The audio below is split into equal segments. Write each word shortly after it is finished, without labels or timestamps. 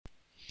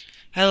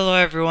Hello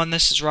everyone,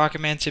 this is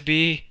Rocketman to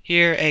be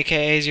here,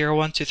 aka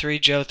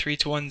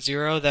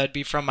 0123Joe3210. That'd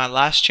be from my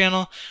last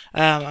channel.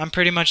 I'm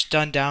pretty much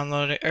done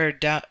downloading or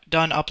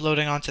done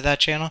uploading onto that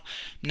channel.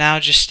 Now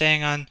just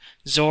staying on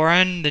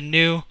Zoran,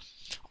 an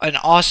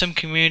awesome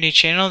community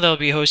channel that'll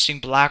be hosting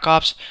Black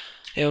Ops.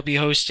 It'll be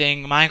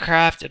hosting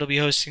Minecraft. It'll be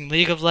hosting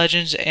League of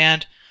Legends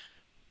and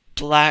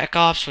Black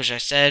Ops, which I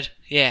said,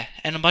 yeah,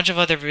 and a bunch of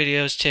other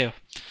videos too.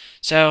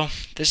 So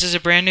this is a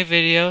brand new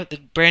video, the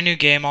brand new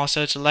game.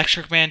 Also, it's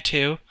Electric Man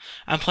 2.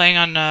 I'm playing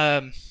on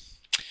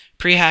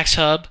PreHacks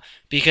Hub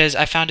because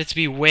I found it to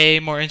be way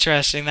more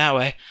interesting that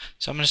way.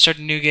 So I'm gonna start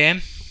a new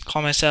game.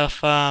 Call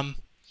myself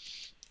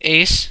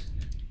Ace.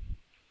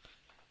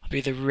 I'll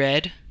be the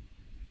red.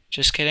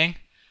 Just kidding.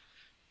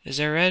 Is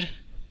there red?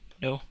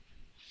 No. All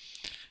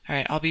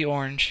right, I'll be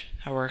orange.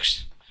 That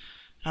works.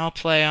 I'll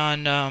play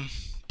on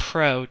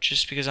Pro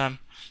just because I'm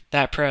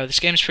that pro. This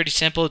game's pretty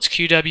simple. It's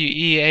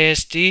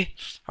QWEASD,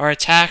 our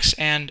attacks,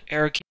 and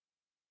arrow key.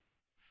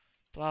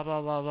 Blah, blah,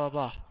 blah, blah,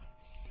 blah.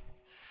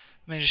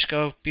 Let me just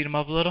go beat him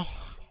up a little.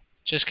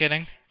 Just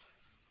kidding.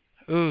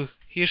 Ooh,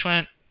 he just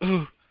went,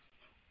 ooh.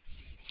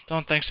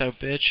 Don't think so,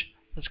 bitch.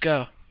 Let's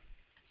go.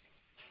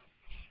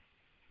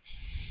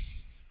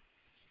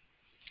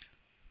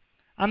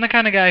 I'm the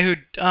kind of guy who,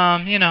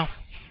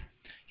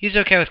 he's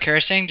okay with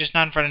cursing, just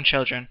not in front of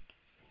children.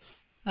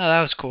 Oh,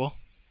 that was cool.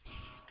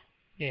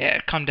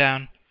 Yeah, calm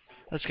down.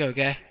 Let's go,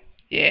 guy.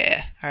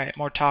 Yeah. Alright,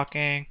 more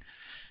talking.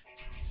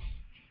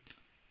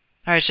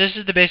 Alright, so this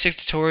is the basic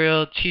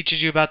tutorial. It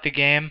teaches you about the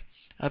game,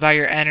 about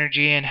your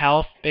energy and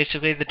health.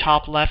 Basically, the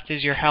top left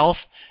is your health,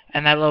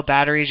 and that little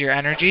battery is your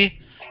energy.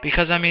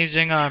 Because I'm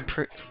using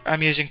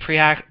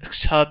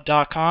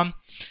PreHacksHub.com,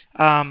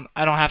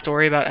 I don't have to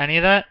worry about any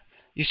of that.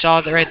 You saw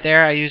it right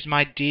there. I used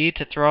my D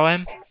to throw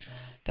him.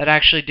 That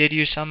actually did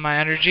use some of my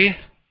energy.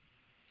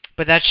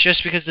 But that's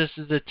just because this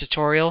is the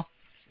tutorial.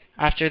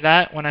 After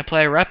that, when I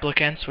play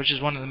Replicants, which is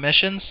one of the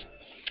missions,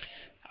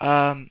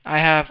 I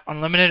have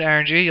unlimited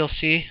energy. You'll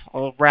see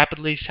I'll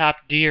rapidly tap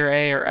D or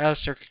A or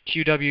S or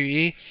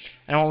QWE,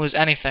 and I won't lose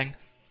anything.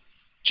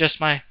 Just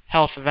my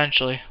health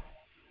eventually,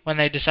 when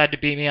they decide to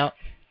beat me up.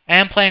 I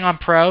am playing on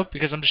Pro,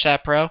 because I'm just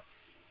that pro,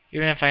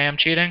 even if I am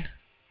cheating.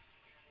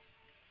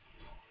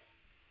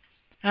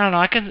 I don't know,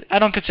 I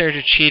don't consider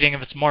it cheating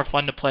if it's more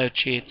fun to play with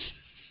cheats.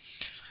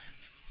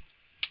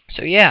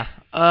 So yeah,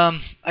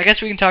 I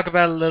guess we can talk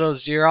about a little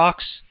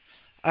Xorex.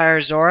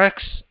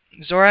 Xorex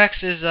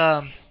is,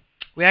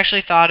 we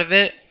actually thought of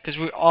it because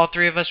all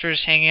three of us were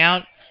just hanging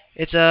out.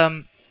 It's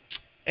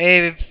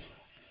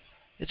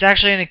it's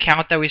actually an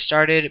account that we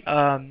started.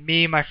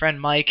 Me, my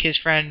friend Mike, his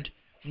friend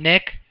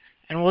Nick,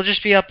 and we'll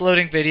just be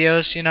uploading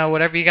videos. You know,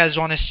 whatever you guys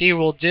want to see,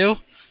 we'll do.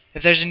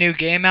 If there's a new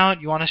game out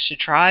you want us to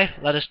try,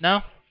 let us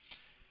know.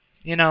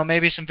 You know,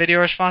 maybe some video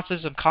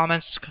responses, some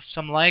comments,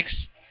 some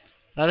likes.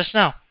 Let us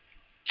know.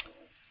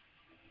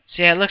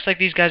 So yeah, it looks like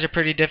these guys are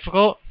pretty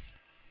difficult.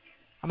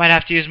 I might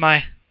have to use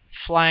my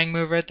flying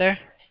move right there.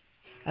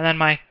 And then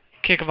my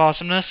kick of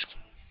awesomeness.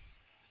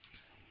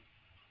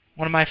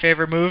 One of my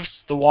favorite moves,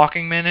 the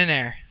walking man in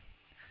air.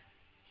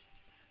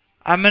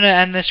 I'm going to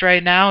end this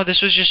right now.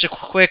 This was just a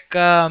quick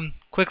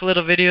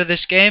little video of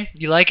this game.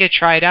 You like it,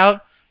 try it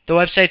out. The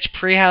website's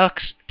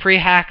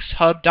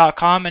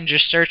PreHacksHub.com, and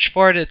just search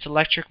for it. It's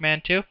Electric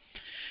Man 2.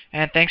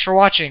 And thanks for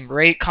watching.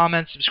 Rate,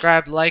 comment,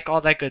 subscribe, like,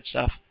 all that good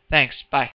stuff. Thanks. Bye.